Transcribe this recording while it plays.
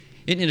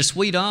Isn't it a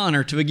sweet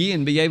honor to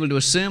again be able to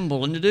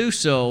assemble and to do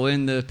so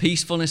in the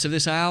peacefulness of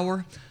this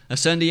hour? A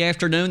Sunday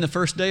afternoon, the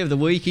first day of the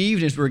week,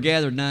 even as we're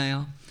gathered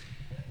now.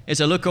 As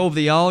I look over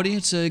the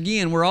audience,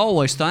 again, we're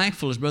always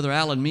thankful, as Brother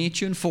Allen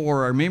mentioned,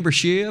 for our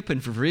membership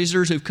and for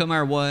visitors who've come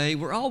our way.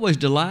 We're always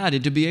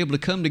delighted to be able to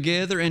come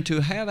together and to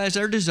have as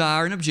our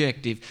desire and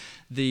objective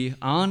the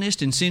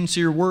honest and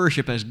sincere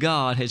worship as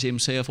God has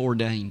Himself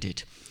ordained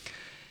it.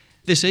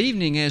 This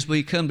evening, as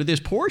we come to this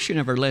portion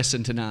of our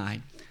lesson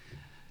tonight,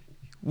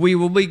 we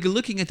will be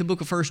looking at the book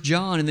of 1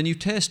 John in the New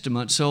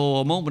Testament. So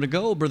a moment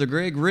ago, Brother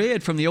Greg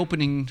read from the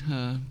opening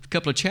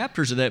couple of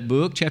chapters of that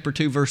book, chapter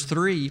 2, verse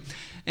 3,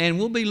 and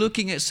we'll be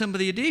looking at some of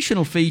the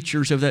additional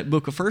features of that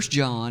book of 1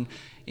 John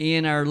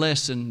in our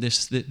lesson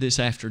this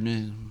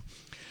afternoon.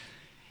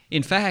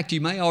 In fact, you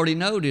may already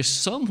notice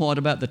somewhat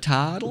about the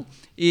title.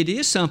 It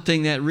is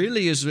something that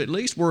really is at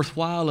least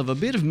worthwhile of a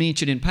bit of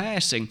mention in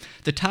passing.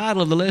 The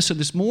title of the lesson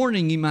this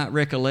morning, you might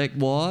recollect,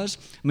 was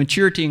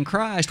Maturity in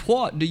Christ,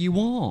 What Do You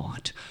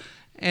Want?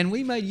 And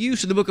we made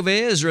use of the book of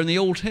Ezra in the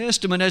Old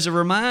Testament as a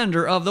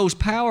reminder of those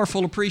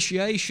powerful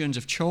appreciations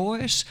of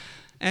choice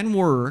and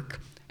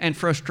work and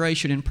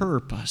frustration and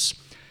purpose.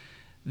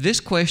 This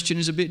question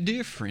is a bit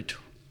different.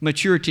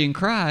 Maturity in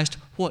Christ,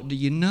 what do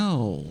you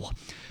know?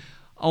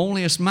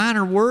 Only a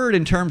minor word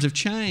in terms of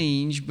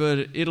change,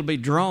 but it'll be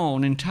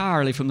drawn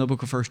entirely from the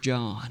book of 1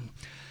 John.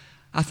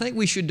 I think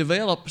we should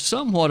develop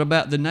somewhat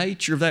about the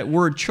nature of that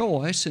word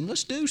choice, and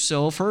let's do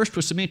so first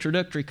with some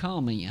introductory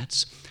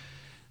comments.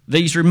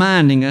 These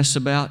reminding us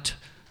about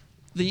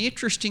the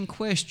interesting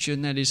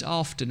question that is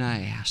often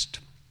asked.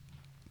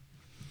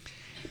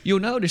 You'll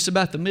notice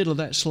about the middle of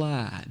that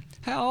slide,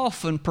 how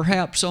often,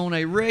 perhaps on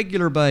a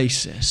regular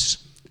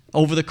basis,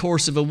 over the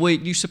course of a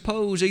week, you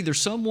suppose either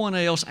someone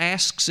else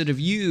asks it of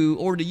you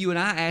or do you and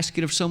I ask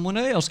it of someone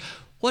else?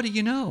 What do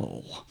you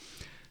know?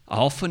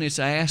 Often it's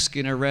asked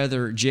in a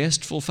rather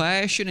jestful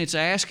fashion. It's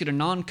asked in a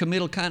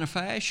non-committal kind of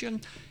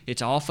fashion.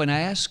 It's often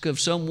asked of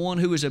someone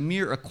who is a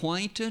mere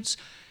acquaintance.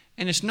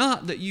 And it's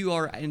not that you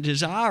are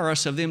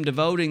desirous of them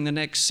devoting the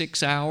next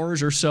 6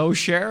 hours or so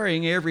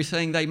sharing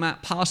everything they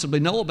might possibly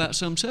know about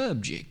some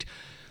subject.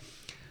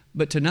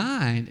 But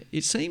tonight,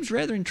 it seems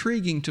rather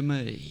intriguing to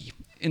me,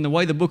 in the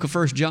way the book of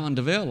 1 John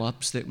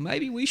develops, that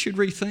maybe we should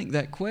rethink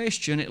that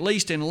question, at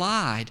least in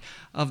light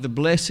of the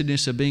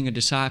blessedness of being a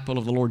disciple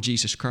of the Lord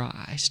Jesus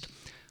Christ.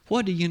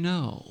 What do you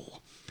know?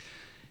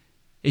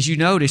 As you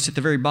notice at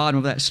the very bottom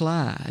of that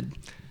slide,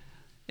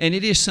 and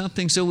it is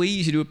something so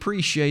easy to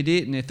appreciate,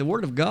 isn't it? The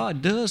Word of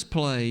God does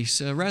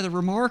place a rather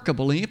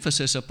remarkable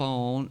emphasis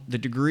upon the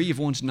degree of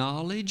one's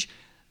knowledge,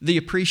 the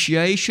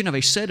appreciation of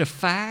a set of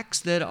facts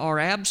that are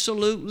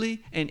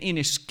absolutely and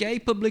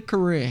inescapably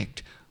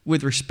correct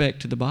with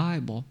respect to the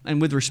Bible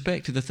and with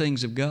respect to the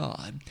things of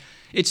God.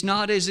 It's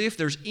not as if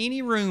there's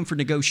any room for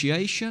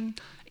negotiation,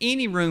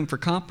 any room for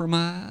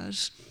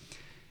compromise.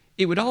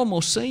 It would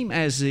almost seem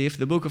as if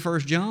the book of 1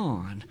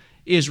 John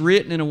is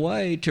written in a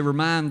way to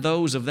remind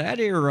those of that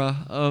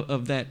era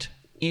of that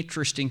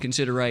interesting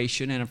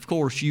consideration, and of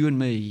course you and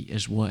me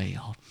as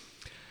well.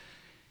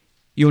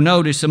 You'll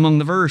notice among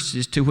the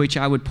verses to which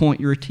I would point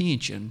your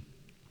attention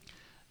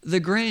the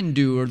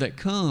grandeur that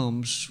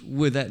comes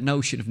with that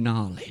notion of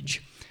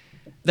knowledge.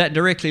 That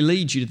directly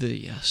leads you to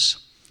this.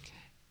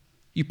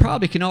 You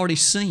probably can already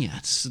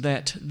sense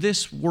that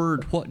this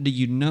word, what do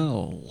you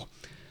know?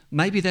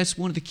 Maybe that's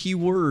one of the key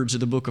words of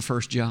the book of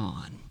 1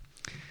 John.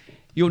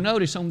 You'll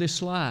notice on this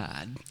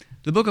slide,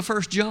 the book of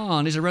 1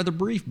 John is a rather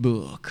brief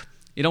book.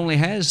 It only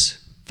has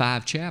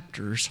 5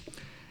 chapters.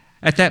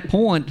 At that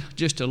point,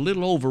 just a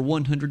little over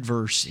 100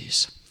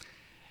 verses.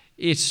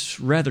 It's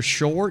rather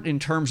short in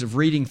terms of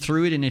reading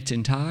through it in its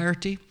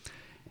entirety.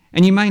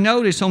 And you may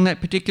notice on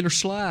that particular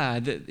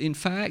slide that, in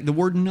fact, the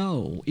word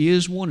know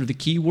is one of the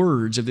key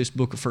words of this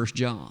book of 1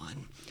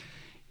 John.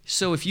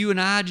 So if you and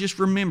I just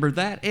remember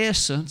that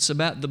essence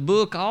about the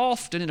book,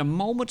 often in a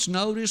moment's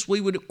notice, we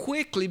would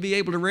quickly be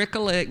able to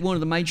recollect one of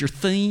the major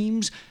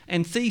themes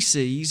and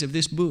theses of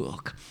this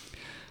book.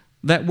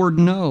 That word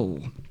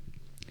know,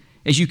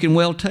 as you can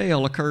well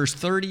tell, occurs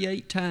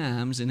 38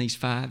 times in these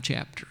 5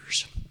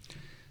 chapters.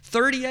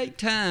 38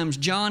 times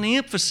John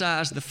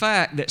emphasized the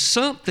fact that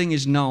something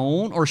is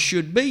known or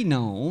should be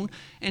known,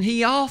 and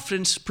he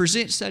often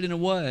presents that in a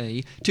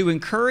way to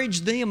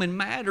encourage them in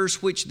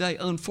matters which they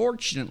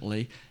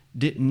unfortunately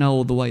didn't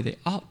know the way they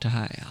ought to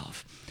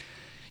have.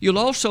 You'll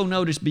also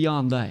notice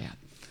beyond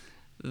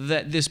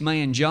that this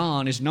man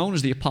John is known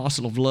as the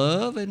apostle of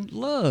love, and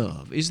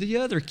love is the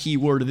other key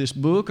word of this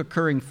book,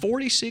 occurring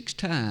 46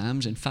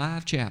 times in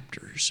 5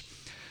 chapters.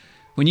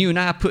 When you and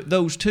I put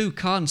those two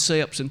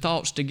concepts and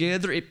thoughts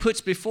together, it puts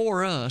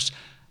before us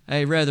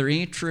a rather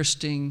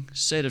interesting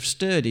set of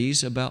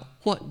studies about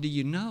what do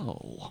you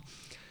know.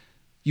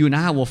 You and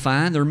I will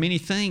find there are many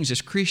things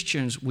as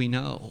Christians we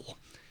know.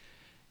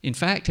 In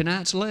fact,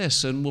 tonight's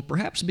lesson will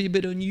perhaps be a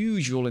bit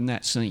unusual in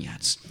that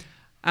sense.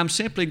 I'm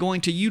simply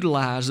going to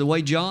utilize the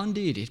way John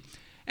did it,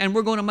 and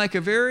we're going to make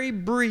a very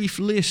brief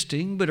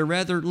listing, but a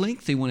rather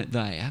lengthy one at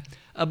that,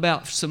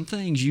 about some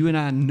things you and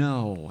I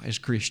know as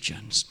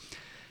Christians.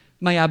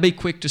 May I be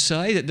quick to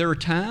say that there are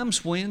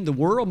times when the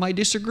world may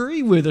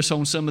disagree with us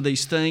on some of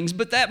these things,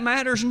 but that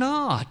matters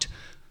not,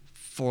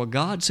 for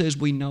God says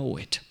we know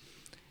it.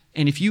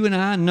 And if you and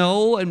I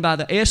know, and by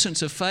the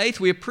essence of faith,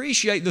 we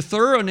appreciate the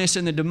thoroughness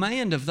and the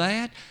demand of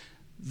that,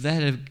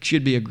 that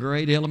should be a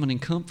great element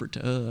and comfort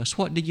to us.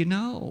 What do you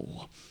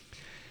know?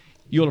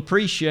 You'll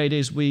appreciate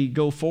as we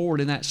go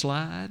forward in that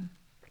slide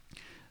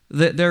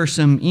that there are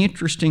some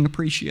interesting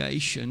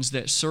appreciations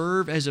that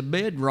serve as a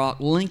bedrock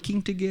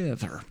linking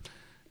together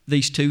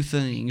these two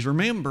things.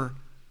 Remember,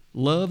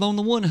 love on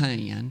the one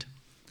hand,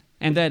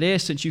 and that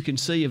essence you can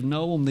see of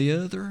know on the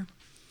other.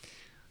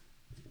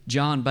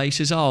 John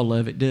bases all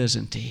of it,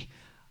 doesn't he,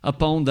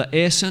 upon the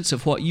essence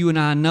of what you and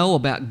I know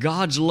about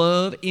God's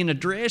love in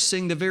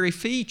addressing the very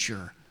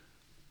feature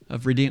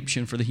of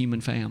redemption for the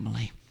human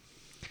family.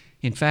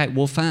 In fact,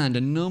 we'll find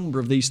a number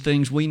of these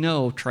things we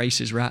know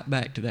traces right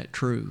back to that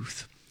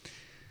truth.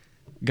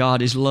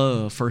 God is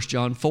love, 1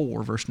 John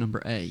 4, verse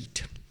number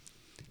 8.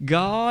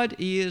 God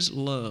is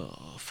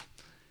love.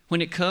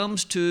 When it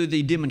comes to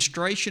the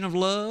demonstration of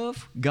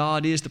love,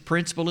 God is the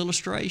principal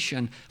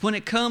illustration. When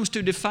it comes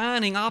to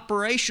defining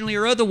operationally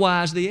or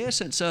otherwise the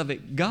essence of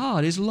it,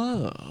 God is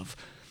love.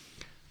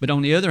 But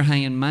on the other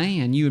hand,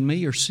 man, you and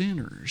me are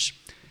sinners.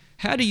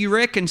 How do you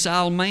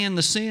reconcile man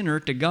the sinner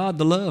to God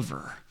the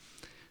lover?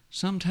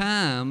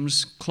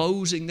 Sometimes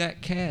closing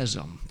that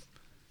chasm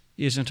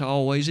isn't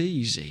always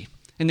easy.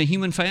 And the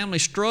human family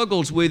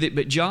struggles with it,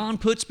 but John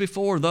puts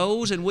before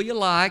those, and we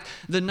alike,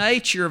 the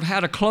nature of how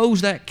to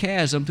close that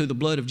chasm through the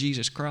blood of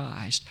Jesus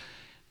Christ.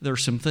 There are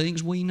some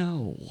things we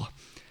know.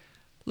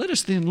 Let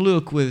us then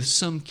look with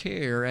some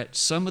care at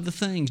some of the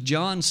things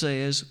John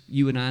says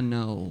you and I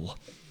know.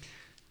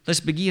 Let's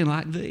begin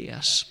like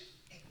this.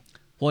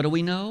 What do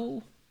we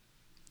know?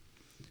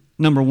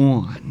 Number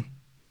one,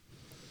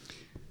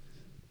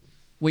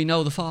 we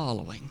know the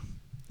following.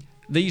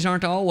 These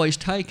aren't always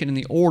taken in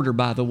the order,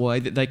 by the way,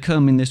 that they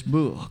come in this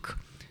book.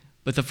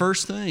 But the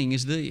first thing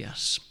is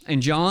this.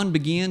 And John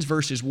begins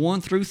verses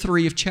 1 through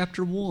 3 of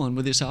chapter 1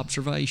 with this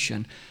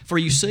observation. For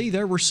you see,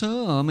 there were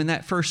some in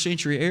that first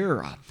century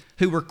era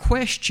who were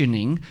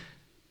questioning,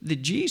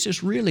 did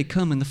Jesus really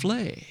come in the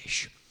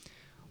flesh?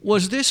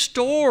 Was this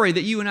story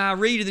that you and I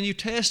read in the New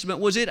Testament,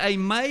 was it a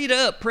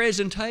made-up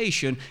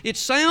presentation? It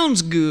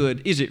sounds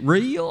good. Is it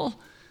real?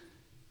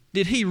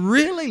 Did he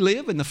really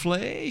live in the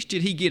flesh?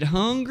 Did he get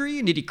hungry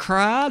and did he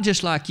cry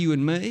just like you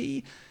and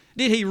me?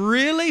 Did he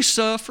really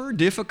suffer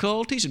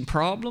difficulties and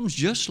problems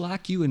just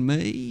like you and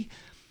me?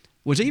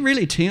 Was he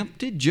really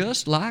tempted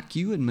just like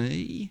you and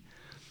me?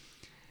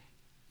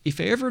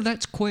 If ever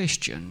that's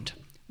questioned,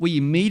 we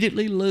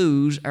immediately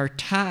lose our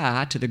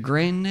tie to the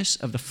grandness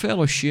of the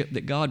fellowship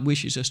that God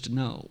wishes us to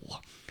know.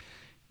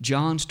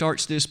 John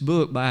starts this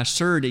book by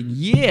asserting,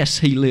 yes,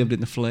 he lived in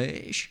the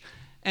flesh,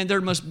 and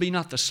there must be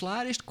not the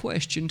slightest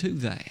question to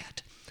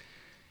that.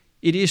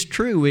 It is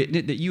true, isn't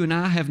it, that you and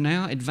I have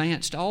now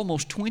advanced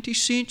almost 20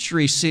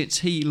 centuries since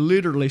he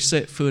literally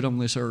set foot on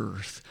this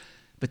earth.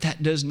 But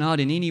that does not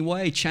in any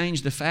way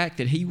change the fact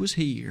that he was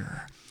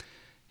here.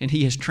 And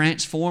he has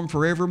transformed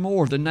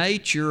forevermore the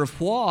nature of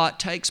what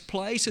takes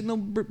place and the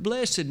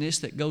blessedness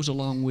that goes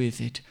along with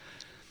it.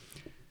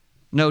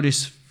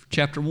 Notice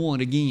chapter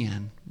 1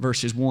 again,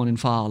 verses 1 and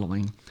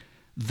following.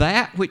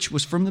 That which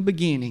was from the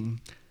beginning,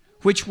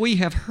 which we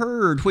have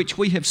heard, which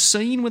we have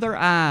seen with our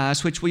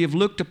eyes, which we have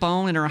looked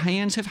upon, and our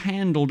hands have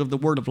handled of the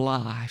word of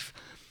life.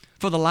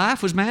 For the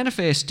life was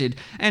manifested,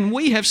 and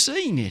we have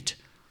seen it,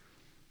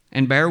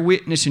 and bear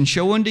witness and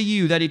show unto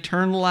you that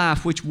eternal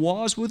life which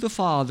was with the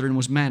Father and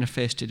was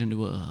manifested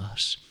unto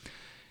us.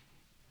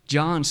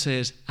 John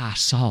says, I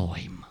saw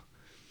him.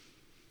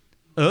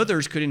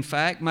 Others could in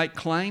fact make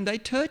claim they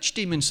touched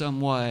him in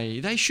some way.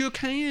 They shook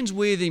hands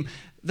with him.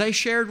 They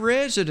shared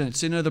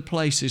residence in other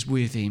places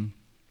with him.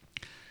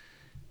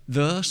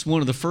 Thus,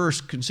 one of the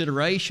first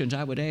considerations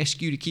I would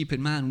ask you to keep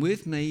in mind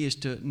with me is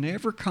to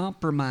never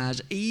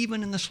compromise,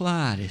 even in the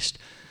slightest,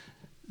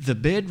 the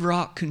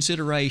bedrock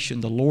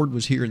consideration the Lord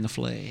was here in the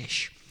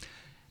flesh.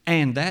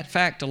 And that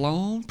fact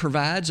alone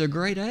provides a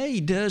great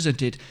aid,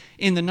 doesn't it,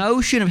 in the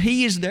notion of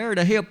he is there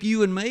to help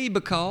you and me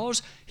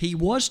because he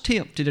was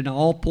tempted in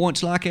all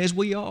points like as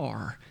we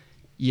are,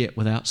 yet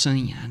without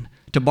sin,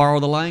 to borrow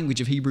the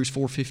language of Hebrews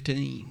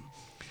 4:15.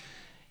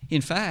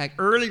 In fact,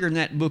 earlier in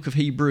that book of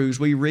Hebrews,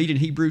 we read in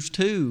Hebrews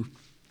 2,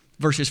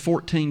 verses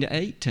 14 to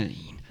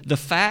 18, the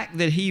fact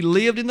that he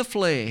lived in the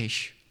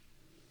flesh,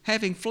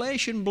 having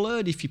flesh and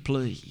blood, if you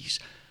please,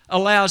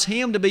 allows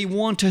him to be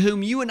one to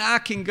whom you and I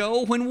can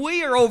go when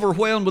we are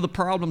overwhelmed with the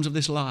problems of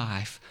this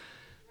life,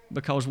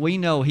 because we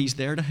know he's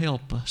there to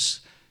help us,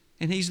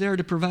 and he's there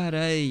to provide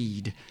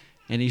aid,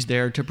 and he's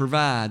there to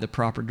provide the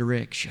proper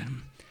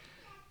direction.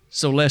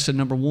 So lesson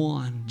number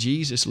 1,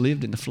 Jesus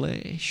lived in the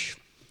flesh.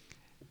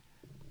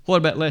 What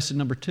about lesson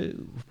number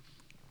 2?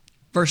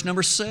 Verse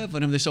number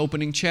 7 of this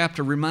opening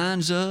chapter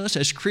reminds us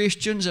as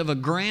Christians of a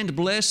grand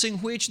blessing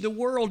which the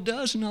world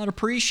does not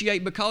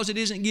appreciate because it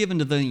isn't given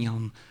to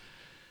them.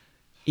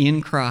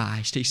 In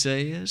Christ, he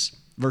says,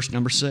 verse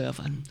number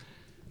 7,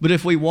 but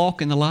if we walk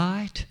in the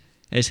light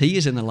as He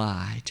is in the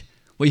light.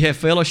 We have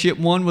fellowship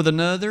one with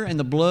another, and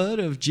the blood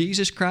of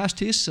Jesus Christ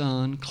His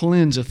Son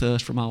cleanseth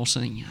us from all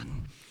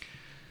sin.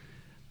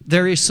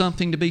 There is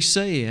something to be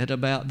said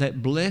about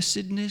that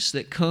blessedness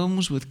that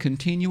comes with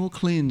continual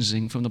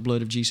cleansing from the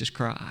blood of Jesus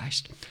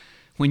Christ.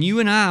 When you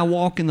and I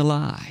walk in the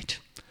light,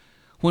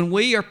 when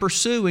we are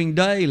pursuing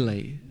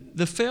daily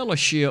the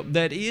fellowship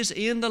that is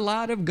in the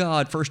light of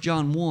God, 1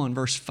 John 1,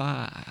 verse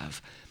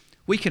 5,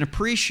 we can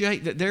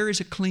appreciate that there is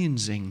a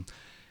cleansing.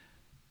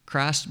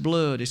 Christ's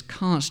blood is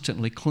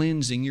constantly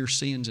cleansing your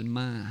sins and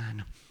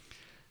mine.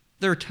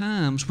 There are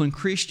times when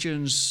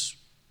Christians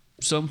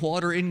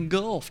somewhat are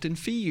engulfed in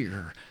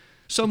fear.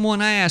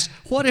 Someone asks,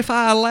 what if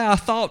I allow a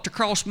thought to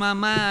cross my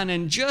mind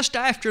and just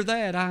after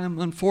that I am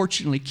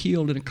unfortunately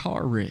killed in a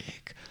car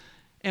wreck?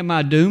 Am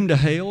I doomed to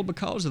hell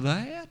because of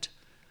that?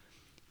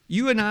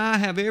 You and I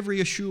have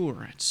every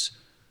assurance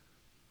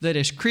that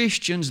as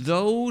Christians,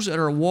 those that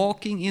are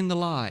walking in the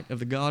light of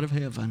the God of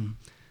heaven,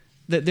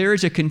 that there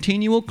is a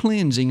continual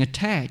cleansing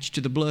attached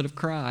to the blood of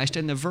Christ,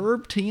 and the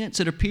verb tense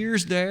that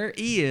appears there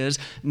is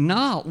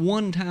not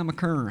one-time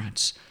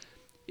occurrence.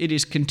 It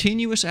is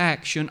continuous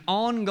action,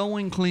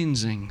 ongoing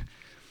cleansing.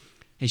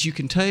 As you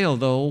can tell,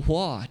 though,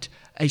 what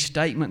a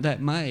statement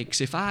that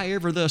makes. If I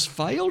ever thus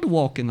fail to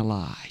walk in the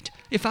light,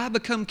 if I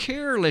become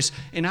careless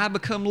and I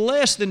become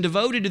less than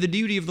devoted to the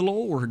duty of the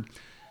Lord,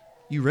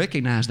 you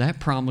recognize that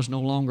promise no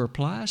longer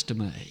applies to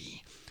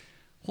me.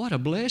 What a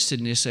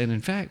blessedness, and in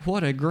fact,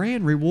 what a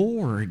grand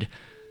reward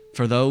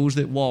for those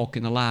that walk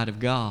in the light of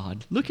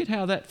God. Look at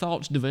how that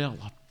thought's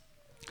developed.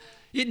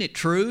 Isn't it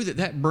true that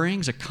that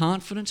brings a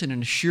confidence and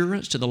an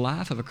assurance to the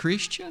life of a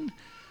Christian?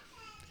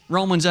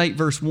 Romans 8,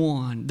 verse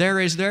 1, there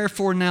is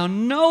therefore now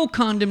no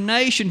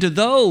condemnation to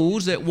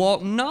those that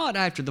walk not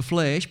after the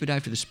flesh, but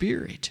after the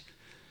Spirit.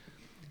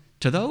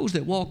 To those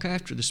that walk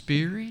after the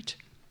Spirit,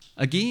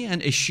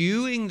 again,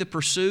 eschewing the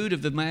pursuit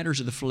of the matters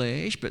of the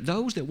flesh, but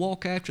those that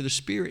walk after the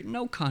Spirit,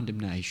 no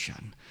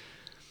condemnation.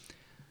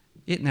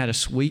 Isn't that a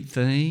sweet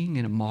thing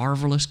and a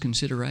marvelous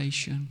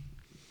consideration?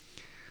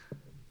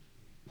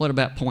 What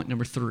about point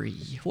number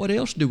 3? What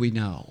else do we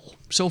know?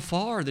 So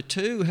far, the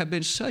two have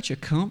been such a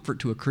comfort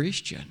to a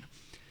Christian.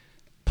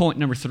 Point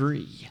number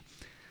 3.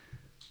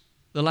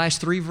 The last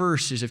 3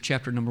 verses of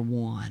chapter number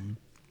 1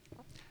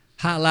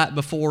 highlight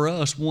before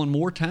us one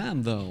more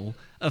time, though,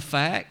 a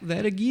fact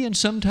that, again,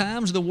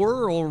 sometimes the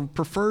world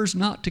prefers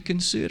not to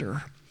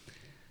consider: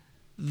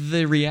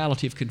 the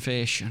reality of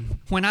confession.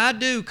 When I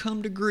do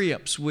come to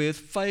grips with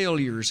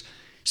failures,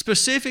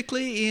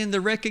 specifically in the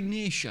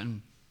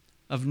recognition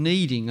of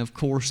needing, of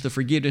course, the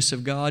forgiveness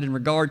of God in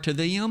regard to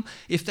them,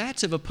 if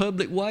that's of a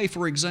public way,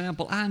 for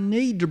example, I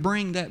need to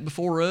bring that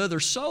before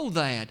others so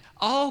that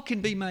all can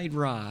be made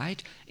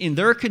right in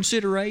their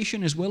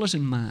consideration as well as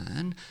in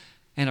mine,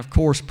 and of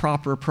course,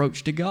 proper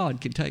approach to God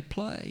can take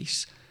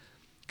place.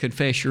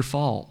 Confess your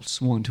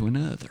faults one to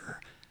another,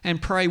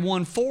 and pray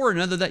one for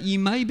another that ye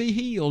may be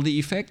healed. The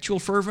effectual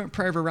fervent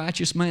prayer of a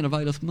righteous man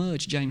availeth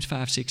much, James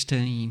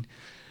 5:16.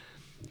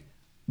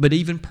 But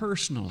even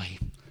personally,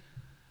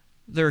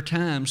 there are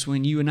times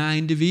when you and I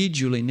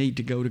individually need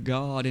to go to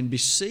God and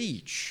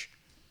beseech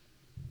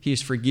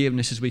His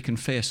forgiveness as we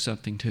confess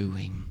something to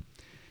Him.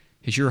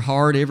 Has your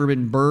heart ever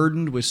been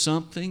burdened with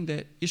something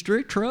that is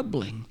very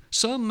troubling?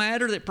 Some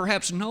matter that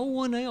perhaps no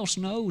one else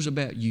knows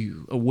about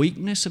you? A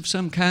weakness of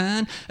some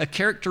kind? A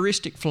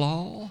characteristic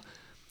flaw?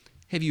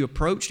 Have you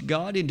approached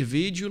God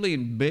individually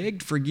and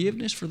begged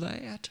forgiveness for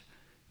that?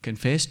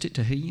 Confessed it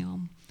to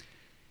Him?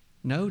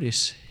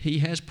 Notice He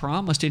has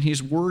promised in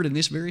His Word in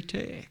this very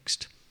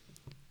text.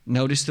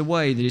 Notice the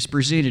way that it's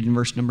presented in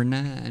verse number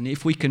 9.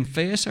 If we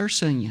confess our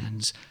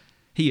sins,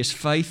 He is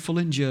faithful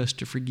and just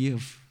to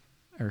forgive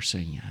our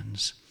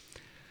sins.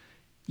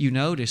 You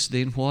notice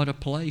then what a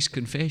place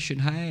confession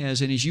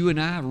has, and as you and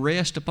I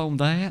rest upon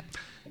that,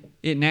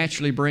 it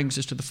naturally brings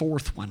us to the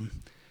 4th one.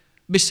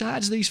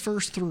 Besides these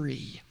first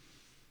 3,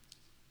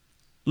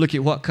 look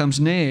at what comes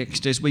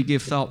next as we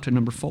give thought to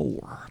number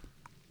 4.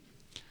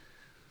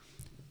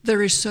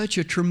 There is such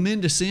a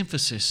tremendous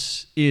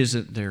emphasis,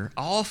 isn't there,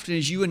 often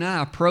as you and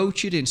I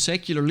approach it in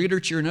secular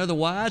literature and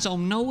otherwise,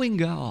 on knowing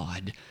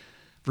God.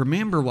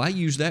 Remember, I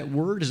use that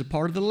word as a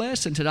part of the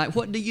lesson tonight.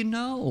 What do you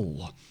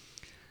know?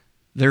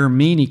 There are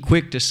many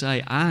quick to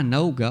say, I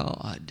know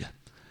God.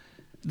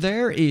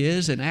 There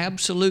is an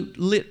absolute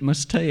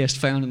litmus test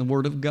found in the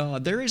Word of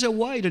God. There is a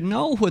way to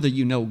know whether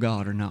you know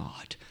God or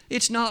not.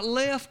 It's not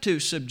left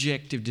to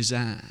subjective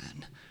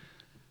design.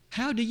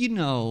 How do you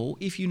know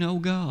if you know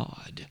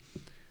God?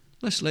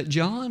 Let's let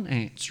John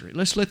answer it.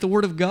 Let's let the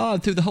Word of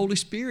God through the Holy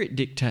Spirit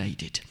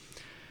dictate it.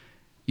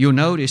 You'll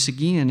notice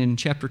again in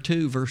chapter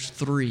 2, verse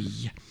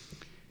 3,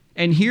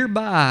 and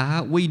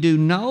hereby we do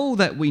know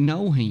that we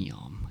know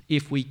Him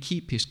if we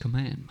keep His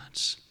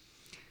commandments.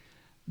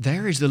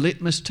 There is the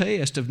litmus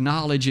test of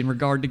knowledge in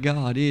regard to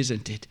God,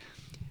 isn't it?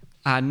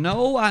 I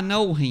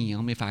know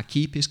Him if I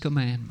keep His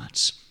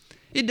commandments.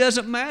 It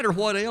doesn't matter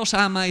what else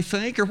I may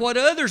think or what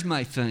others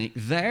may think.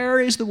 There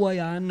is the way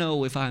I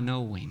know if I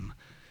know Him.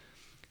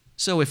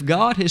 So if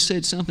God has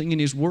said something in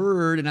His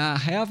Word and I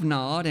have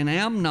not and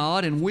am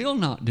not and will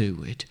not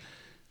do it,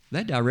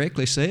 that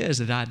directly says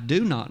that I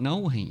do not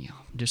know Him,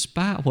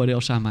 despite what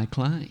else I may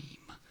claim.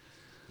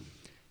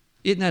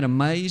 Isn't that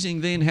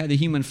amazing then how the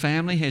human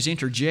family has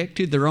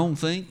interjected their own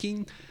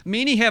thinking?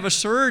 Many have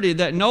asserted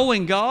that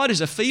knowing God is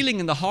a feeling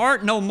in the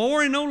heart, no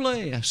more and no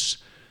less.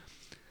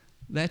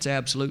 That's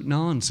absolute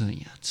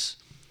nonsense.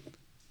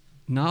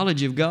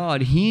 Knowledge of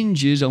God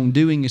hinges on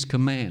doing His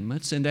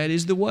commandments, and that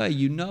is the way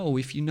you know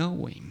if you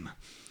know Him.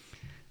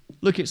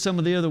 Look at some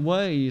of the other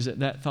ways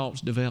that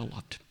thought's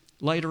developed.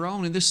 Later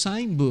on in this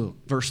same book,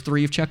 verse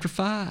 3 of chapter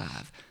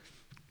 5.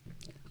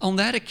 On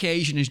that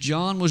occasion, as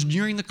John was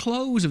nearing the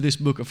close of this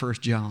book of 1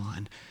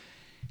 John,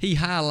 he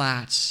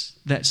highlights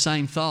that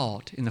same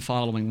thought in the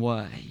following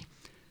way.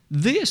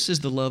 This is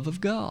the love of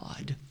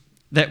God,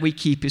 that we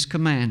keep His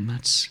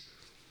commandments.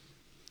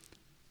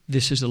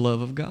 This is the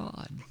love of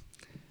God.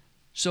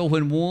 So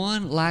when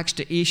one likes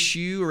to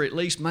issue or at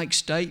least make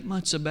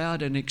statements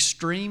about an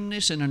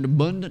extremeness and an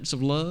abundance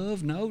of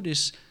love,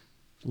 notice,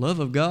 love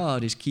of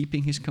God is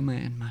keeping His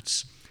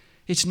commandments.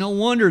 It's no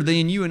wonder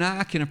then you and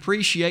I can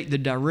appreciate the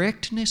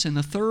directness and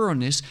the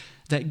thoroughness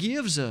that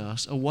gives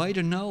us a way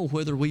to know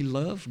whether we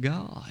love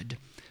God.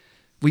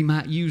 We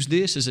might use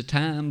this as a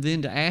time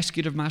then to ask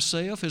it of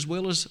myself as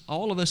well as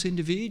all of us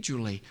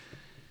individually.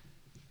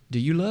 Do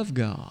you love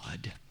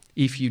God?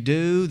 If you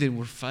do, then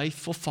we're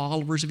faithful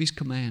followers of His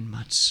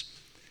commandments.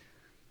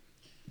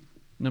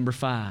 Number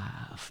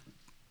 5.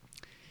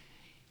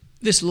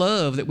 This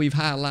love that we've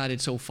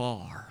highlighted so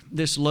far,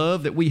 this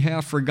love that we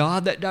have for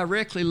God, that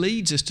directly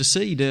leads us to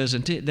see,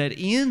 doesn't it, that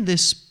in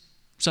this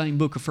same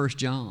book of 1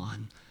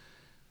 John,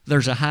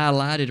 there's a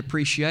highlighted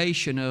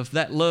appreciation of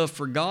that love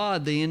for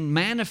God then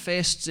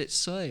manifests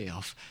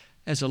itself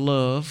as a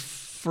love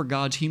for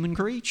God's human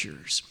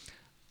creatures,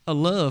 a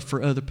love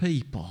for other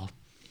people.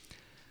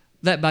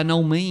 That by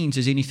no means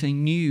is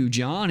anything new.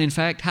 John, in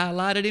fact,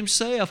 highlighted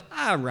himself,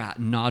 I write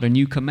not a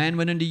new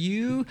commandment unto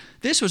you.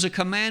 This was a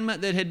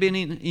commandment that had been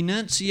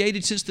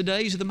enunciated since the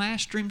days of the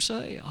Master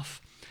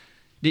Himself.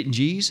 Didn't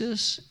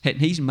Jesus?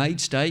 Hadn't He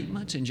made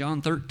statements in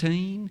John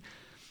 13?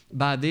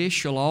 By this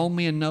shall all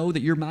men know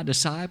that you're my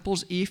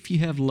disciples if you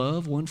have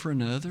love one for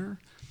another.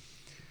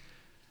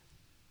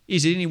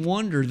 Is it any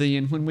wonder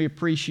then when we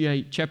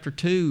appreciate chapter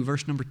 2,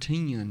 verse number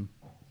 10,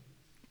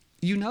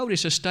 you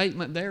notice a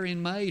statement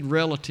therein made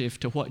relative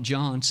to what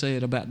John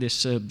said about this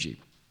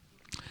subject.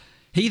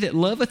 He that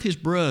loveth his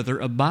brother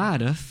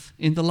abideth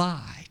in the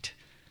light,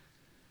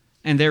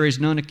 and there is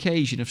none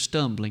occasion of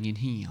stumbling in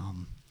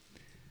him.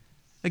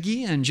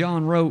 Again,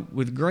 John wrote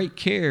with great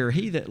care,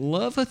 he that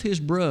loveth his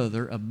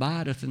brother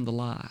abideth in the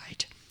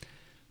light.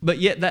 But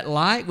yet that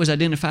light was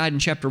identified in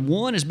chapter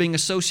 1 as being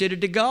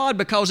associated to God,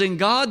 because in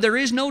God there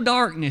is no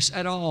darkness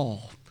at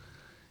all.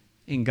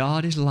 In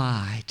God is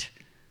light.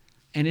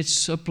 And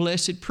it's a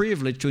blessed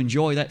privilege to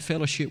enjoy that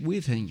fellowship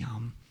with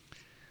Him.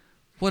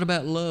 What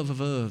about love of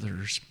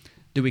others?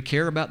 Do we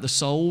care about the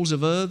souls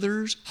of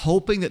others,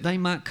 hoping that they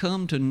might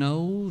come to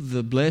know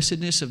the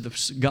blessedness of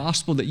the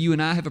gospel that you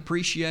and I have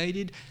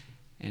appreciated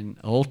and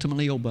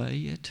ultimately obey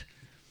it?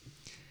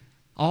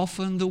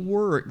 Often the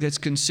work that's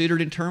considered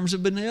in terms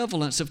of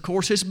benevolence, of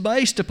course, is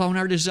based upon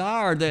our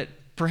desire that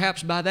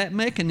perhaps by that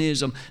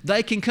mechanism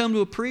they can come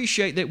to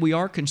appreciate that we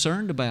are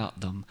concerned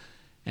about them.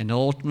 And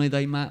ultimately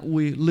they might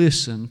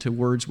listen to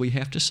words we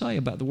have to say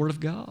about the Word of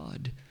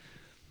God.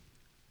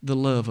 The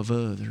love of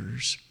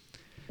others.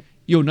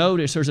 You'll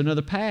notice there's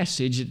another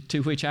passage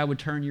to which I would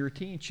turn your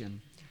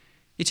attention.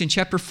 It's in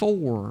chapter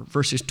 4,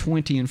 verses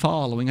 20 and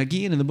following,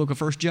 again in the book of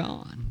 1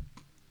 John.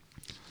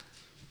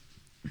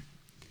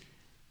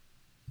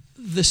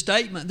 The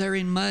statement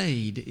therein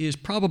made is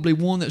probably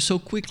one that so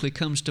quickly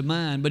comes to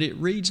mind, but it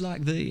reads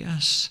like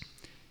this.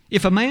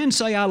 If a man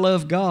say, I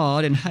love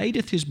God, and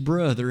hateth his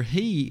brother,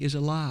 he is a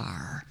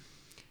liar.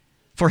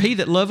 For he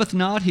that loveth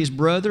not his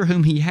brother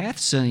whom he hath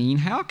seen,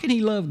 how can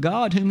he love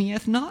God whom he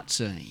hath not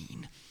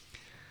seen?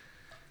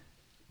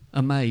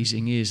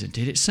 Amazing, isn't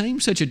it? It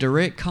seems such a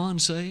direct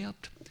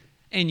concept,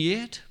 and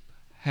yet,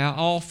 how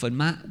often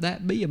might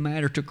that be a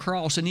matter to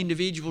cross an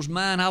individual's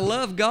mind? I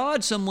love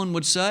God, someone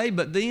would say,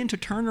 but then to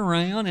turn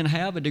around and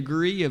have a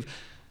degree of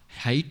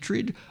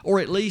hatred, or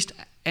at least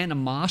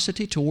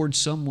animosity towards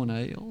someone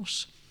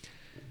else.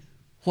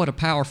 What a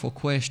powerful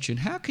question.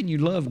 How can you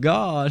love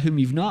God whom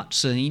you've not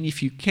seen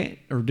if you can't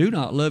or do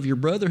not love your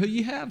brother who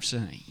you have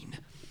seen?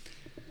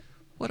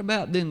 What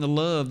about then the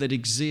love that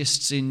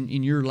exists in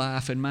your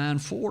life and mine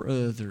for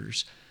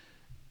others?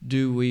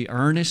 Do we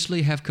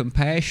earnestly have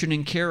compassion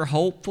and care,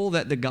 hopeful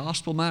that the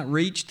gospel might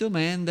reach them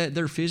and that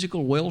their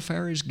physical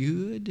welfare is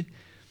good?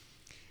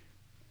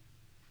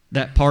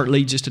 That part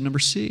leads us to number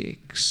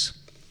 6.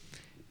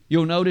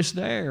 You'll notice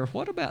there,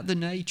 what about the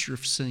nature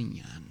of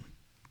sin?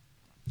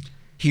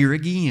 Here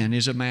again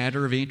is a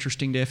matter of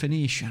interesting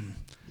definition.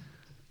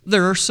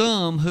 There are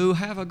some who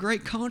have a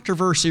great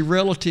controversy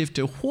relative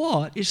to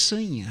what is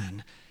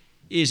sin.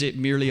 Is it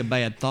merely a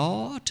bad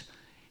thought?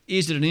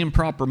 Is it an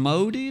improper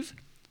motive?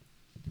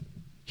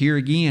 Here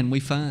again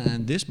we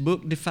find this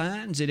book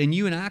defines it, and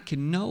you and I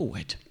can know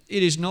it.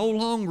 It is no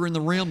longer in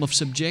the realm of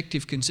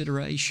subjective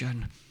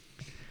consideration.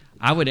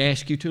 I would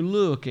ask you to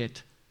look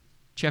at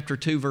chapter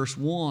 2, verse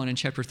 1 and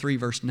chapter 3,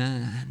 verse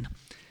 9.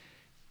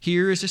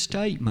 Here is a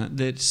statement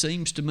that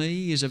seems to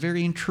me is a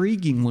very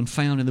intriguing one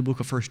found in the book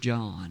of 1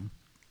 John.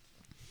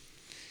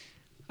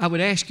 I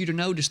would ask you to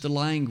notice the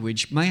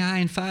language. May I,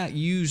 in fact,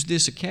 use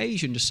this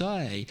occasion to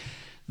say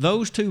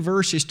those two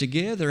verses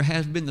together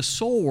have been the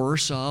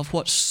source of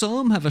what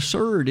some have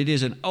asserted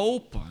is an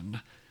open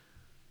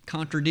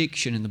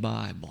contradiction in the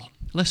Bible.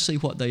 Let's see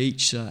what they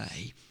each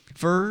say.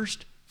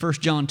 First, 1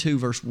 John 2,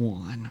 verse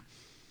 1.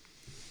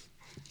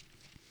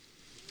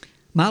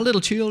 My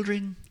little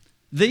children,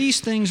 these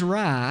things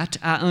write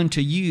I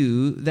unto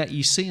you, that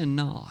ye sin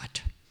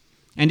not.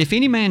 And if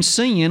any man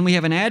sin, we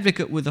have an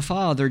advocate with the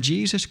Father,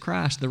 Jesus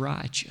Christ the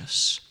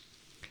righteous.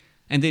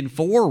 And then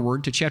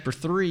forward to chapter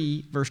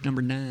 3, verse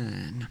number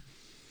 9.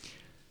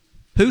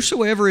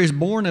 Whosoever is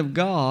born of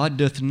God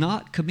doth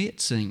not commit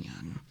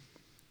sin,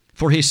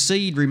 for his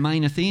seed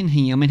remaineth in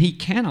him, and he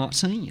cannot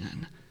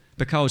sin,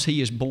 because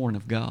he is born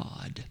of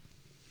God.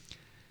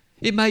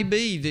 It may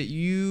be that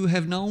you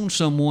have known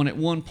someone at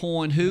one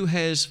point who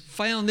has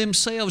found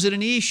themselves in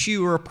an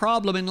issue or a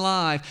problem in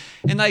life,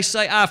 and they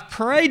say, I've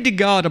prayed to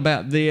God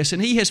about this,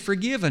 and He has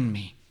forgiven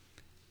me.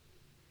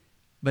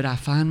 But I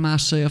find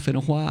myself in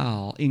a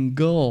while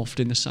engulfed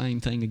in the same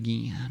thing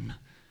again.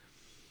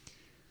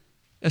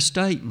 A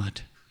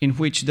statement in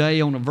which they,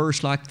 on a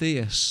verse like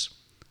this,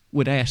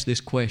 would ask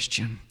this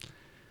question.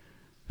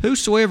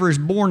 Whosoever is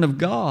born of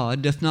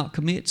God doth not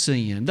commit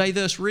sin. They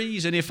thus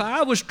reason, if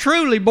I was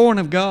truly born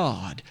of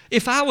God,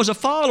 if I was a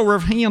follower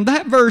of Him,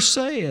 that verse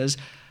says,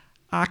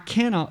 I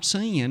cannot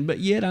sin, but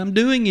yet I'm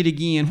doing it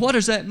again. What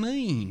does that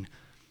mean?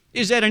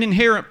 Is that an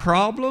inherent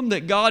problem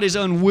that God is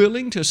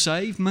unwilling to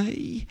save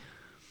me?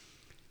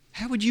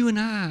 How would you and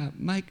I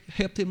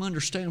help them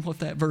understand what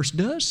that verse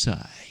does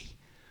say?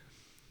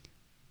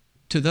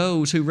 To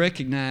those who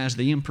recognize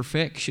the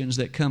imperfections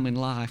that come in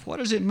life, what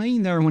does it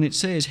mean there when it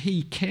says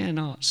he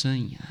cannot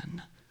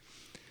sin?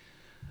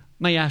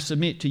 May I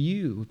submit to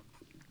you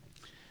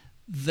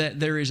that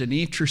there is an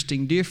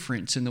interesting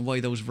difference in the way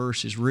those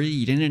verses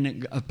read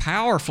and a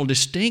powerful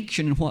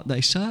distinction in what they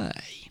say.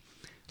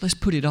 Let's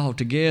put it all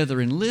together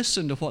and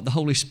listen to what the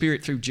Holy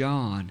Spirit through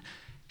John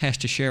has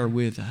to share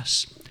with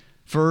us.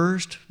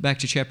 First, back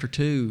to chapter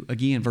 2,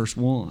 again, verse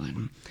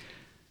 1.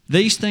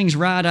 These things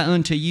write I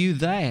unto you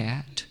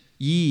that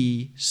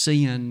ye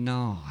sin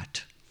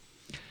not.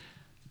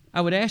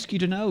 I would ask you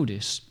to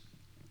notice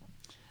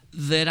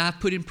that I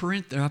put in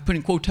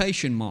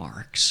quotation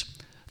marks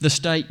the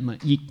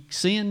statement, ye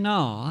sin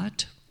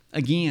not,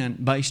 again,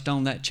 based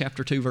on that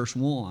chapter 2, verse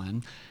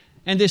 1,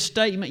 and this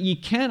statement, ye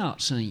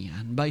cannot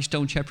sin, based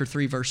on chapter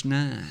 3, verse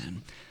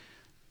 9.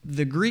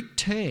 The Greek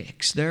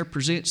text there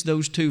presents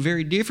those two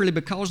very differently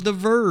because the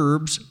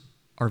verbs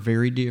are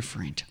very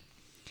different.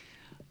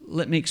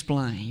 Let me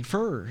explain.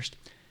 First,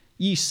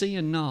 ye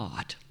sin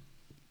not.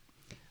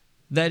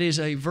 That is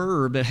a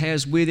verb that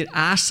has with it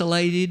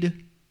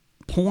isolated,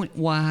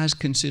 point-wise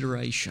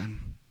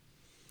consideration.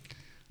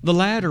 The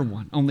latter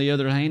one, on the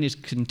other hand, is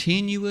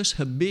continuous,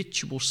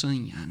 habitual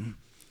sin.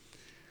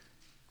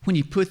 When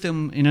you put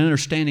them in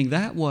understanding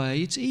that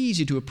way, it's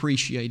easy to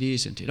appreciate,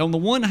 isn't it? On the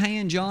one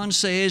hand, John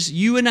says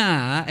you and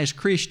I, as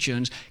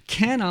Christians,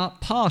 cannot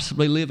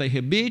possibly live a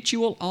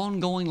habitual,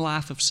 ongoing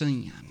life of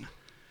sin.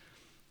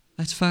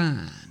 That's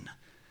fine.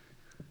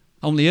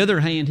 On the other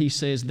hand, he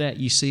says that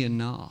ye sin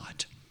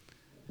not.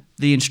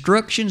 The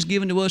instructions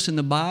given to us in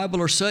the Bible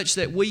are such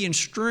that we in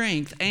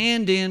strength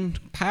and in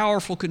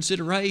powerful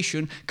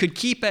consideration could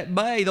keep at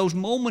bay those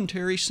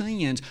momentary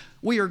sins.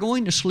 We are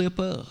going to slip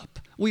up.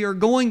 We are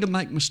going to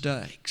make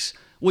mistakes.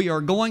 We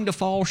are going to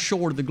fall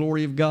short of the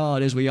glory of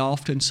God, as we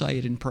often say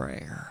it in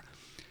prayer.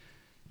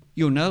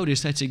 You'll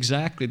notice that's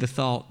exactly the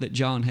thought that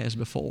John has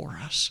before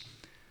us.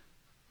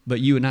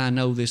 But you and I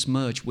know this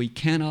much. We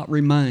cannot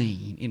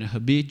remain in a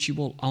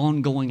habitual,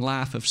 ongoing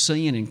life of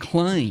sin and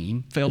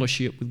claim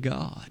fellowship with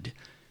God.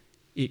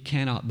 It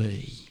cannot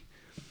be.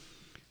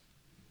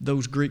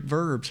 Those Greek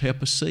verbs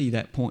help us see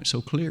that point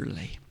so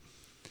clearly.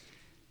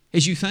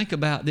 As you think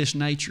about this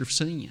nature of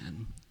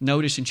sin,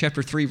 notice in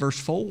chapter 3, verse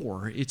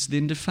 4, it's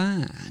then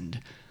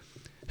defined.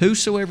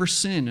 Whosoever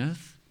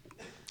sinneth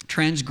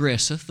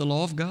transgresseth the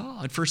law of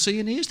God, for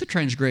sin is the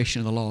transgression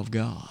of the law of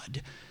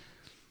God.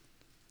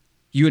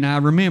 You and I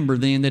remember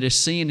then that as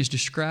sin is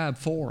described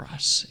for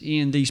us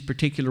in these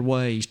particular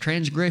ways,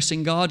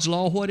 transgressing God's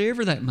law,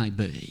 whatever that may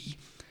be,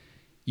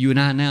 you and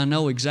I now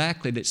know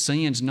exactly that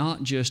sin's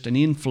not just an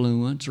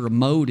influence or a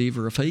motive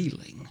or a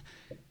feeling.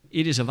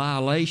 It is a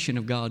violation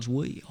of God's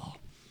will.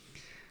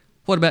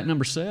 What about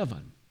number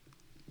 7?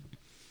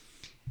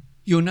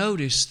 You'll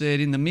notice that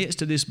in the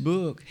midst of this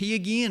book, he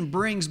again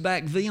brings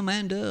back them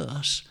and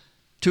us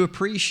to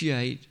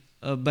appreciate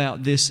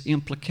about this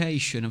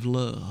implication of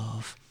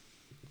love.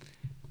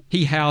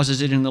 He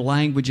houses it in the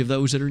language of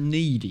those that are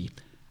needy.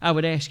 I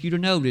would ask you to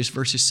notice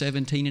verses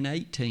 17 and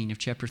 18 of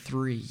chapter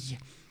 3.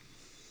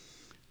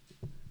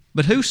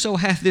 But whoso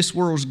hath this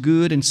world's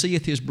good, and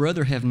seeth his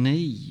brother have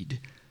need,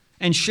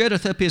 and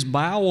shutteth up his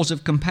bowels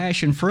of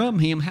compassion from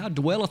him, how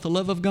dwelleth the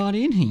love of God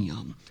in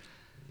him?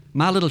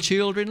 My little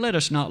children, let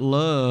us not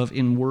love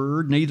in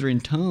word, neither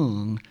in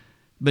tongue,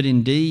 but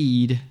in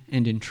deed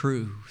and in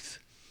truth.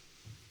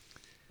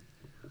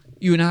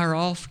 You and I are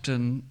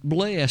often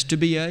blessed to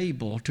be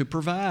able to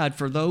provide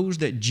for those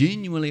that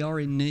genuinely are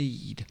in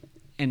need.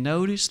 And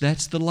notice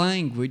that's the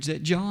language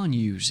that John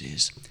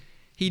uses.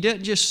 He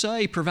doesn't just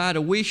say provide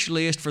a wish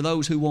list for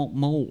those who want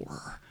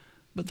more,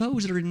 but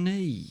those that are in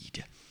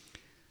need.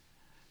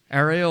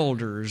 Our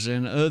elders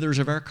and others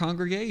of our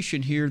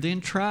congregation here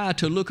then try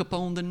to look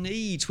upon the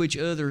needs which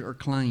others are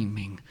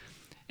claiming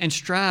and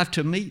strive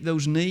to meet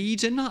those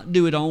needs, and not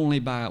do it only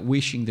by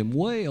wishing them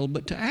well,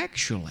 but to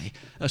actually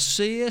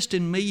assist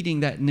in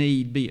meeting that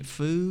need, be it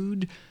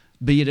food,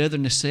 be it other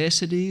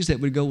necessities that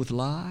would go with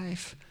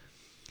life.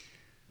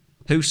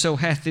 Whoso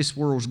hath this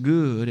world's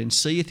good, and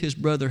seeth his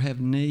brother have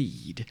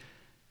need.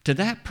 To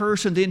that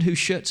person then who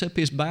shuts up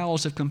his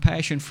bowels of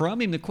compassion from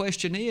him, the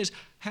question is,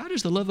 how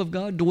does the love of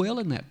God dwell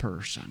in that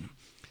person?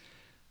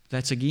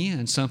 That's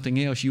again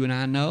something else you and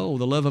I know.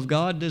 The love of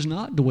God does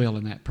not dwell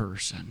in that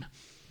person.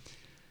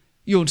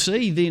 You'll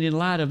see then, in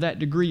light of that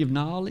degree of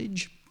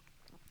knowledge,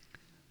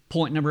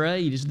 point number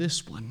 8 is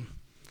this one.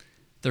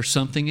 There's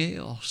something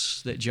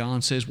else that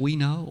John says we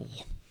know.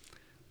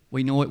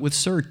 We know it with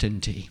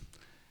certainty.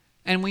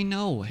 And we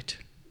know it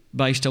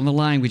based on the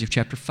language of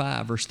chapter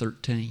 5, verse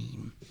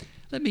 13.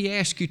 Let me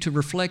ask you to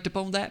reflect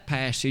upon that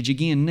passage,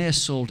 again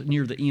nestled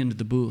near the end of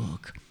the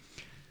book.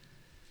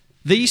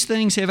 These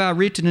things have I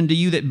written unto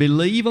you that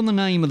believe on the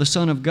name of the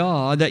Son of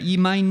God, that ye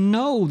may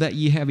know that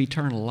ye have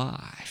eternal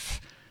life,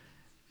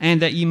 and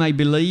that ye may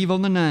believe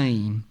on the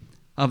name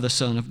of the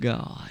Son of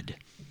God.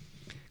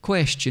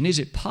 Question, is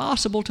it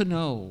possible to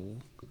know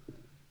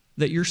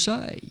that you're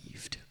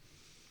saved?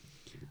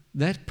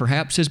 That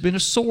perhaps has been a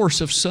source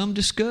of some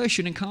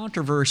discussion and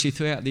controversy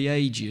throughout the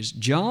ages.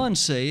 John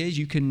says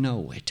you can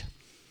know it.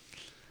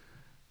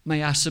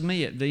 May I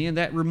submit then,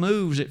 that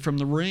removes it from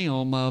the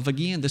realm of,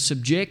 again, the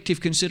subjective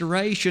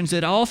considerations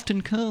that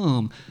often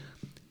come.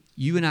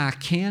 You and I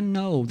can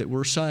know that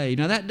we're saved.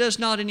 Now, that does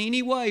not in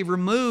any way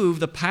remove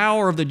the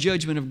power of the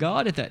judgment of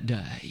God at that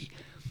day.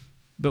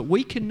 But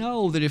we can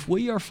know that if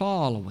we are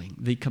following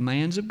the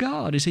commands of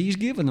God as He's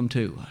given them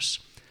to us,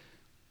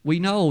 we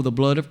know the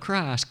blood of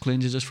Christ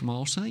cleanses us from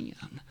all sin.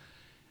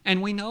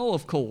 And we know,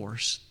 of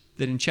course,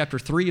 that in chapter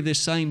 3 of this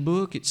same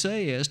book it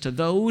says, to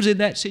those in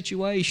that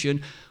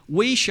situation,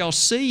 we shall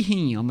see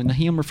Him, and the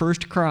Him refers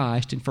to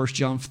Christ in 1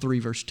 John 3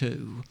 verse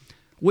 2.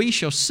 We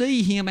shall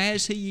see Him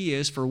as He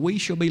is, for we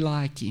shall be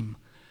like Him.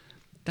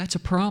 That's a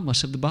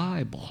promise of the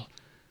Bible.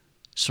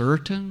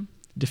 Certain,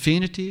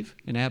 definitive,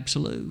 and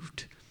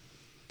absolute.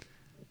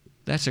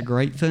 That's a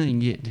great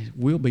thing. It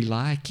will be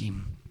like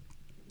Him.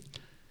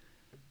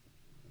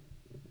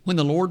 When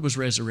the Lord was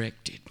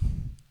resurrected,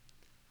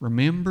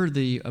 remember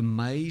the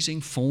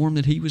amazing form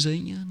that He was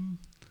in?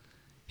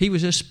 He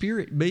was a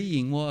spirit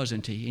being,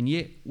 wasn't He? And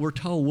yet we're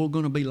told we're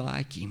going to be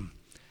like Him.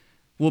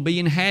 We'll be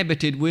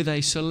inhabited with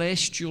a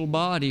celestial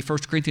body, 1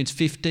 Corinthians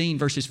 15,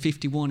 verses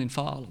 51 and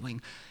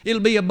following.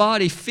 It'll be a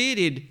body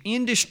fitted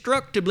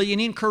indestructibly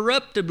and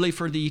incorruptibly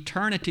for the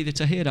eternity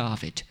that's ahead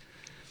of it.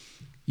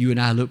 You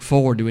and I look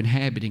forward to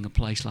inhabiting a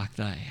place like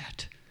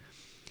that.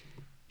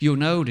 You'll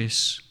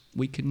notice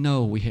we can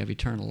know we have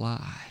eternal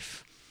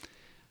life.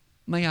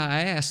 May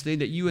I ask then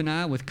that you and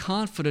I with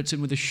confidence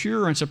and with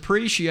assurance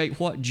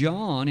appreciate what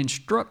John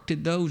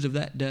instructed those of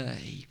that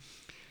day.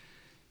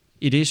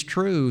 It is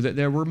true that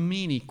there were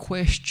many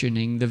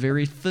questioning the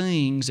very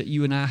things that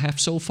you and I have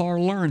so far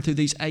learned through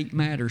these 8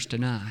 matters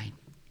tonight.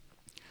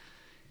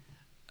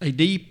 A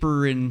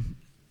deeper and,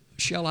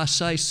 shall I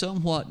say,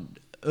 somewhat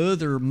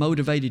other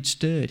motivated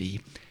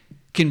study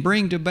can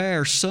bring to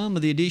bear some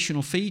of the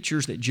additional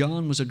features that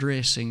John was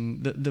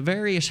addressing, the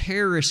various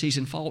heresies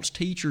and false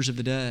teachers of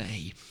the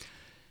day.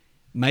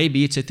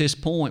 Maybe it's at this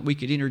point we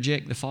could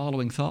interject the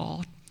following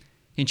thought.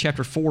 In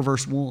chapter 4,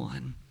 verse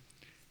 1,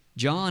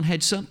 John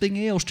had something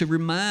else to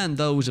remind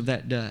those of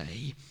that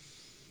day.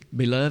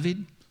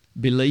 Beloved,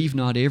 believe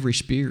not every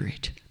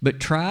spirit, but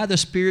try the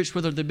spirits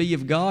whether they be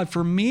of God,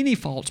 for many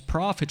false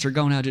prophets are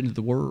gone out into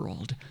the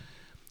world.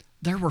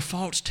 There were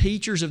false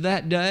teachers of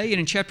that day, and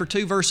in chapter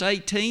 2, verse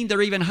 18,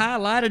 they're even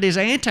highlighted as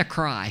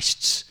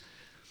antichrists.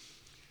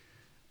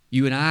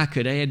 You and I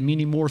could add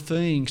many more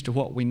things to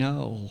what we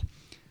know.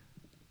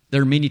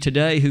 There are many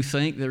today who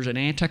think there's an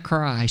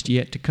antichrist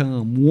yet to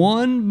come.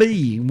 One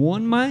being,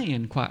 one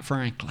man, quite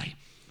frankly.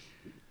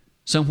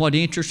 Somewhat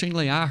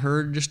interestingly, I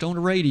heard just on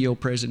a radio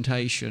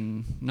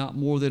presentation, not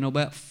more than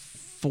about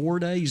 4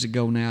 days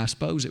ago now, I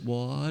suppose it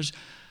was,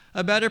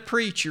 about a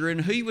preacher,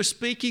 and he was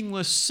speaking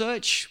with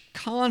such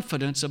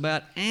confidence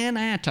about an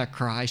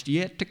antichrist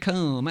yet to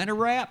come and a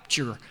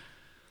rapture.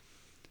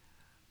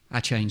 I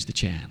changed the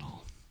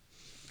channel.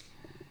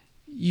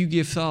 You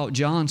give thought,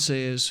 John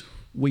says,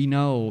 we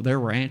know there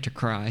were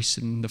antichrists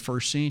in the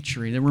first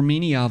century. There were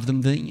many of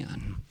them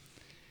then.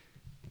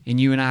 And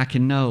you and I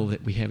can know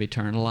that we have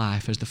eternal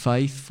life as the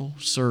faithful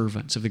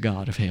servants of the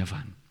God of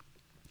heaven.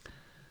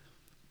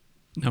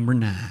 Number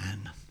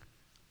 9.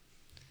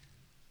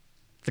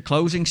 The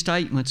closing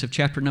statements of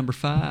chapter number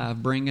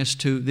 5 bring us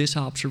to this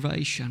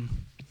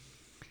observation.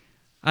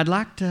 I'd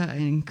like to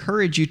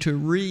encourage you to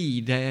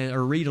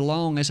read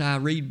along as I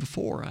read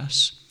before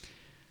us.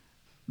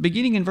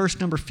 Beginning in verse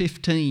number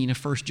 15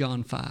 of 1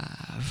 John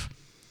 5.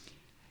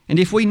 And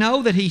if we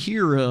know that He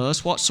hears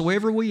us,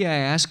 whatsoever we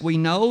ask, we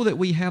know that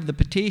we have the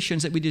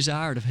petitions that we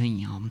desired of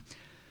Him.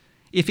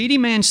 If any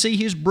man see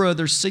his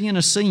brother sin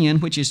a sin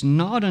which is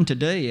not unto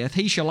death,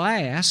 he shall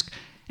ask,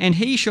 and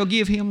He shall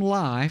give him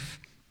life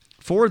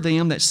for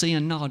them that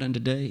sin not unto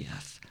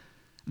death.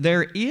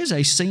 There is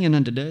a sin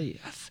unto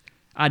death.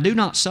 I do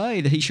not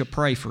say that he shall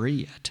pray for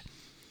it.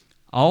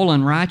 All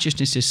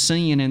unrighteousness is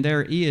sin, and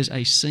there is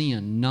a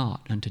sin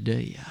not unto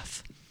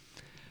death.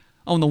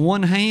 On the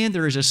one hand,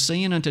 there is a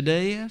sin unto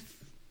death,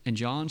 and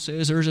John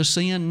says there is a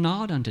sin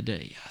not unto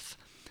death.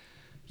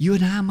 You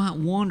and I might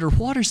wonder,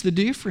 what is the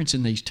difference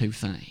in these two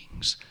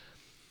things?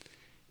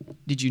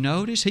 Did you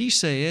notice? He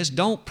says,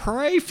 don't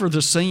pray for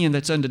the sin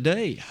that's unto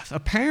death.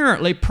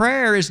 Apparently,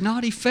 prayer is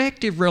not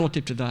effective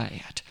relative to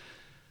that.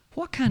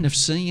 What kind of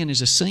sin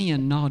is a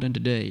sin not unto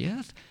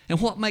death?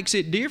 And what makes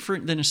it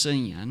different than a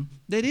sin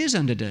that is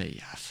unto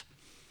death?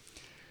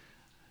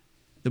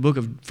 The book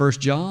of 1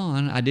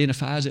 John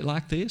identifies it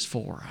like this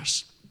for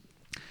us.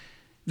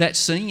 That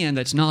sin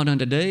that's not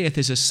unto death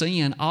is a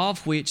sin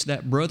of which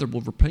that brother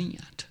will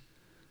repent.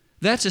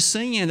 That's a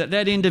sin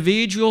that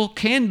individual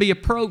can be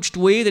approached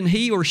with, and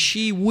he or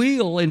she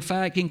will, in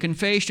fact, in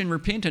confession and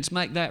repentance,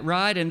 make that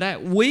right, and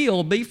that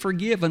will be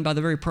forgiven by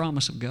the very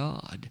promise of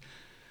God.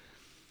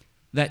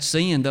 That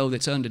sin, though,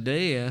 that's unto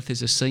death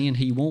is a sin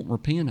he won't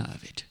repent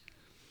of it.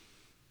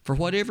 For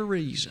whatever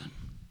reason,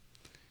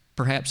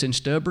 perhaps in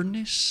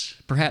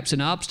stubbornness, perhaps in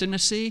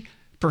obstinacy,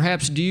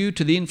 perhaps due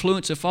to the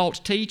influence of false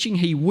teaching,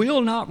 he will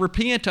not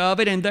repent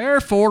of it, and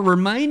therefore,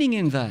 remaining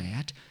in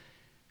that,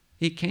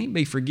 it can't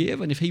be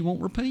forgiven if he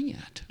won't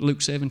repent. Luke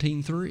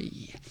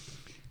 17:3.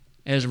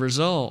 As a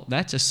result,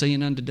 that's a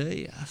sin unto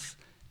death.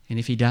 And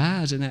if he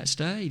dies in that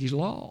state, he's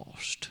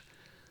lost.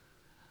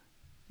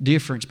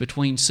 Difference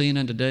between sin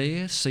unto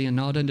death, sin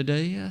not unto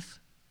death,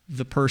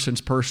 the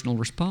person's personal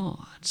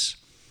response.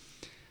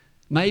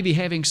 Maybe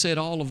having said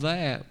all of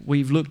that,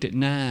 we've looked at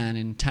 9,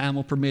 and time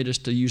will permit us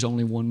to use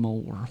only one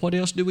more. What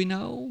else do we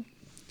know?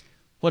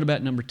 What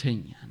about number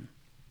 10?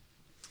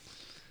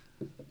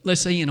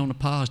 Let's end on a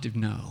positive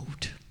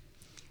note.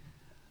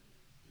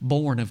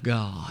 Born of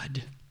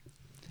God.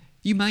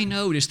 You may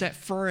notice that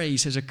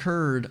phrase has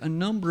occurred a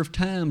number of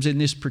times in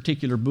this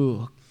particular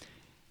book.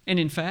 And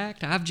in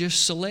fact, I've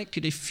just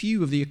selected a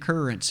few of the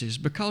occurrences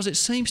because it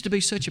seems to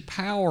be such a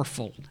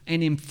powerful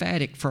and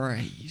emphatic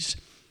phrase.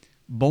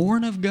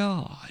 Born of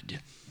God.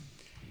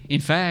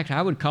 In fact,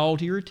 I would call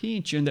to your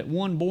attention that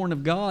one born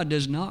of God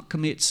does not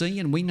commit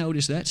sin. We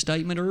noticed that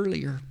statement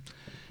earlier.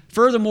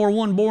 Furthermore,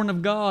 one born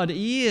of God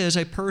is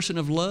a person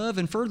of love,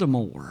 and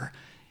furthermore,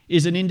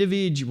 is an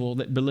individual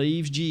that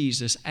believes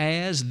Jesus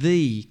as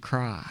the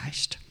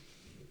Christ.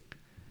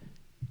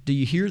 Do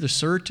you hear the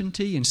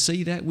certainty and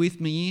see that with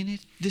me in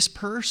it? This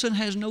person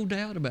has no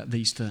doubt about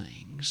these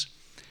things.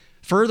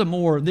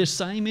 Furthermore, this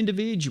same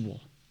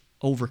individual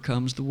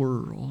overcomes the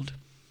world.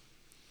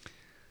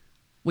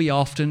 We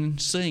often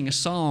sing a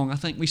song, I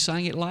think we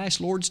sang it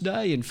last Lord's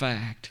Day, in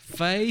fact.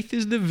 Faith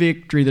is the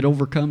victory that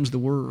overcomes the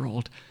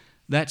world.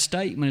 That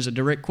statement is a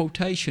direct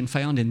quotation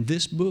found in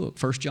this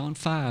book, 1 John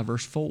 5,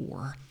 verse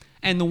 4.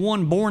 And the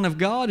one born of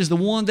God is the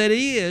one that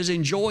is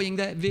enjoying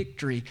that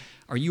victory.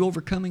 Are you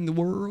overcoming the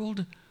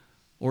world,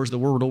 or is the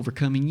world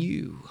overcoming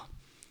you?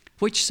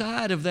 Which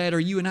side of that are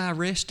you and I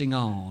resting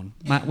on?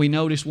 Might we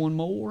notice one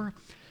more?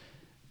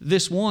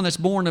 This one that's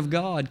born of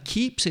God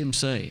keeps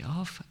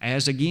himself,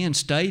 as again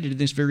stated in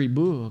this very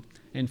book,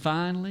 and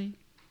finally,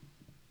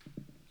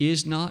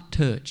 is not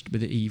touched by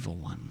the evil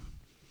one.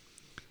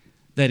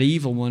 That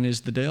evil one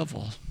is the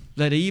devil.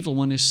 That evil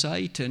one is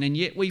Satan. And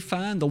yet we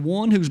find the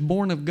one who's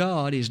born of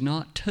God is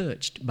not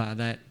touched by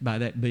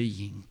that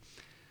being.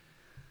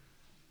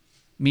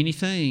 Many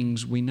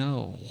things we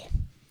know.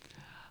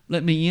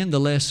 Let me end the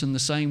lesson the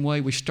same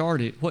way we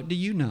started. What do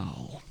you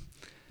know?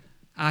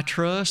 I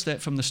trust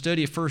that from the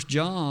study of 1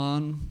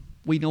 John,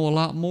 we know a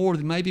lot more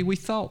than maybe we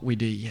thought we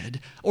did.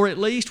 Or at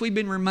least we've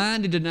been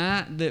reminded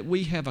tonight that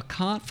we have a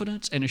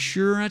confidence and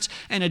assurance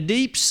and a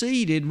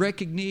deep-seated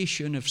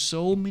recognition of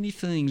so many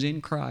things in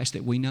Christ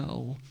that we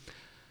know.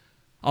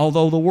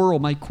 Although the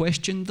world may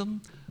question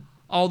them,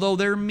 although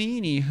there are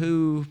many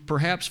who,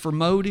 perhaps for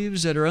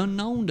motives that are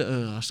unknown to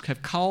us,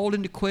 have called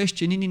into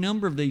question any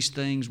number of these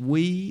things,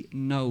 we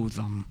know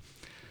them.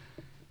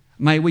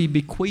 May we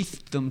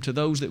bequeath them to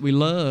those that we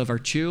love, our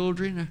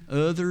children,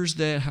 others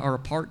that are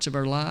parts of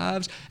our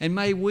lives, and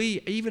may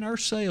we, even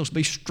ourselves,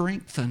 be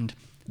strengthened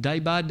day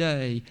by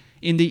day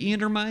in the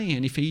inner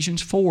man,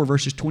 Ephesians 4,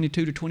 verses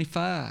 22 to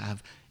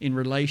 25, in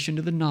relation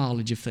to the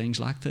knowledge of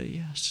things like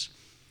this.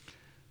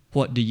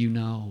 What do you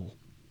know?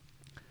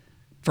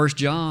 1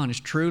 John is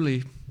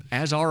truly,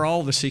 as are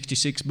all the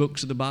 66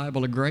 books of the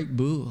Bible, a great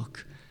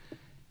book.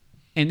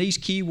 And these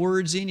key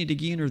words in it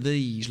again are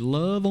these: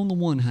 love on the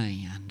one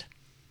hand,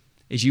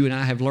 as you and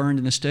I have learned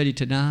in the study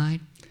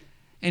tonight,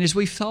 and as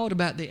we've thought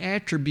about the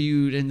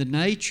attribute and the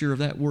nature of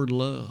that word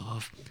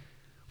love,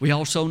 we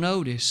also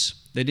notice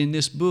that in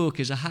this book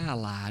is a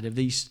highlight of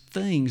these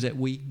things that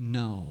we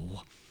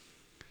know.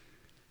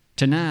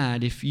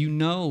 Tonight, if you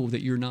know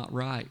that you're not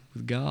right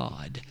with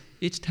God,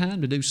 it's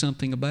time to do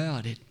something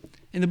about it.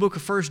 In the book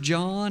of 1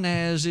 John,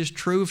 as is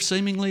true of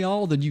seemingly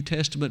all the New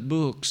Testament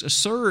books,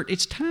 assert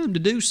it's time to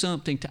do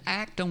something, to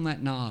act on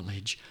that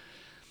knowledge.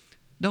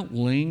 Don't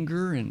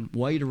linger and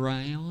wait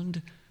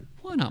around.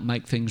 Why not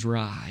make things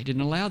right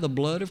and allow the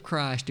blood of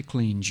Christ to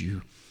cleanse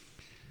you?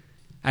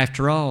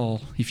 After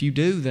all, if you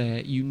do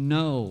that, you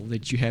know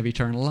that you have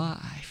eternal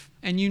life,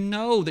 and you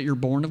know that you're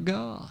born of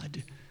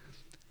God.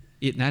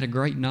 Isn't that a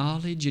great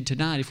knowledge? And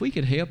tonight, if we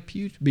could help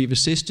you, to be of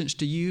assistance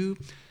to you,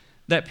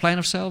 that plan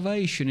of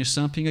salvation is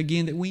something,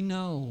 again, that we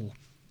know.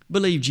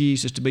 Believe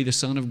Jesus to be the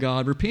Son of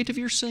God. Repent of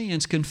your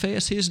sins.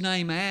 Confess His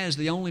name as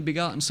the only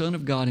begotten Son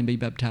of God and be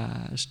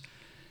baptized.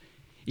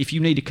 If you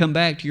need to come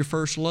back to your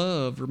first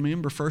love,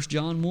 remember 1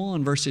 John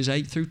 1, verses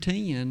 8 through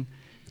 10.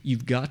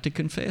 You've got to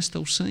confess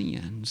those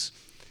sins.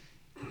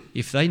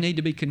 If they need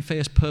to be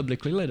confessed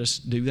publicly, let us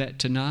do that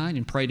tonight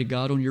and pray to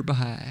God on your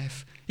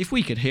behalf. If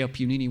we could help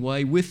you in any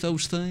way with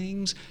those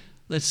things,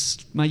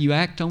 may you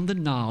act on the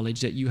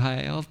knowledge that you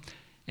have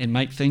and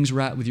make things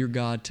right with your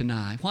God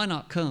tonight. Why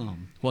not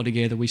come while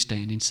together we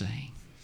stand and sing?